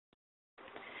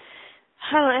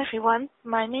Hello everyone,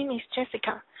 my name is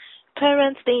Jessica.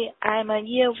 Currently, I am a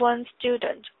Year 1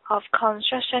 student of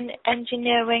Construction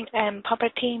Engineering and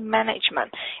Property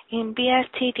Management in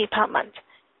BST department.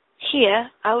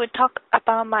 Here, I will talk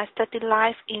about my study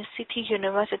life in City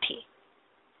University.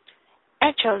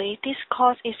 Actually, this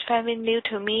course is very new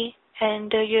to me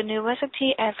and the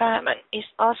university environment is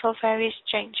also very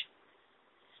strange.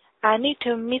 I need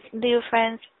to meet new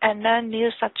friends and learn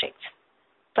new subjects.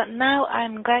 But now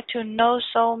I'm glad to know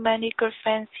so many good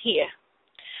friends here.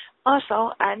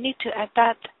 Also, I need to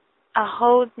adapt a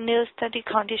whole new study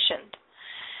condition.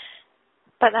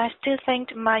 But I still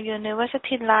think my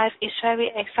university life is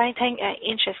very exciting and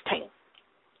interesting.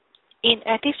 In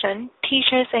addition,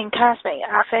 teachers and classmates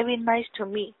are very nice to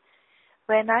me.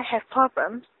 When I have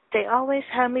problems, they always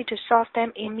help me to solve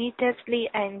them immediately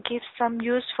and give some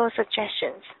useful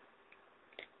suggestions.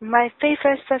 My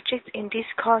favorite subject in this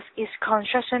course is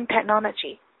construction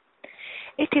technology.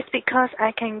 It is because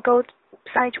I can go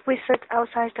site visit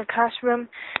outside the classroom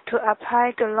to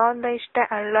apply the knowledge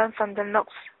that I learned from the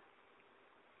notes.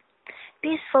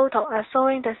 These photos are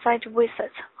showing the site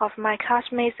visits of my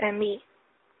classmates and me.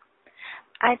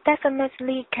 I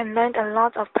definitely can learn a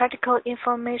lot of practical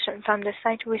information from the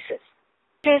site visits.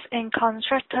 Teachers and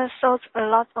contractors showed a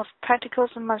lot of practical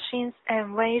machines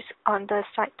and ways on the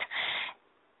site.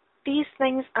 These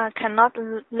things I cannot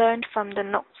learn from the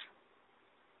notes.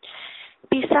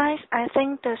 Besides, I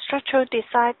think the structural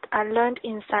design I learned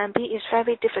in SAMB is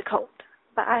very difficult,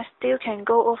 but I still can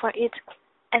go over it,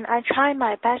 and I try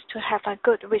my best to have a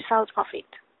good result of it.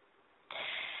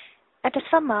 At the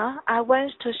summer, I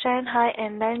went to Shanghai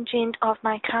and Nanjing of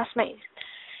my classmates.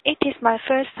 It is my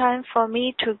first time for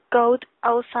me to go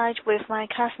outside with my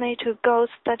classmates to go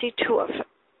study tours.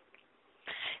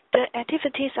 The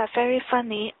activities are very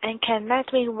funny and can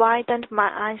let me widen my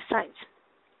eyesight.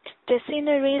 The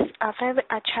sceneries are very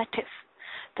attractive.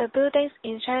 The buildings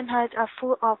in Shanghai are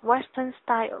full of Western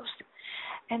styles,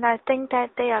 and I think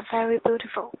that they are very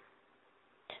beautiful.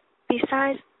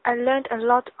 Besides, I learned a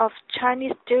lot of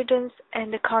Chinese students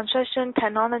and the construction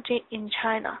technology in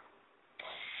China,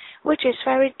 which is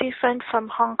very different from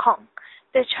Hong Kong.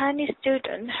 The Chinese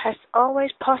student has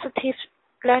always positive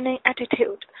learning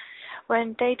attitude.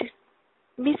 When they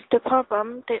meet the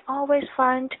problem, they always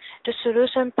find the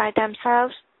solution by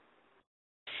themselves.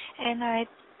 And I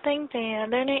think their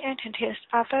learning attitudes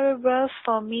are very well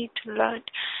for me to learn.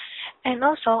 And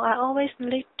also, I always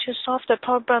need to solve the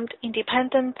problem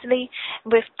independently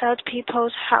without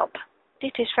people's help.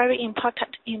 This is very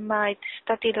important in my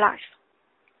study life.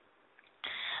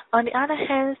 On the other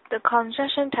hand, the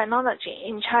construction technology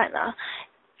in China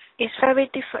is very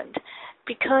different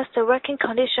because the working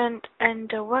conditions and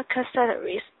the worker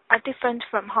salaries are different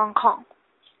from Hong Kong.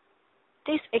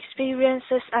 These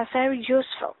experiences are very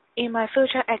useful in my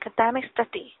future academic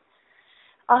study.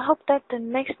 I hope that the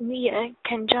next year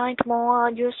can join more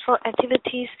useful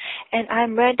activities and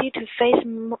I'm ready to face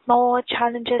more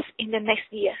challenges in the next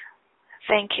year.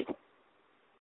 Thank you.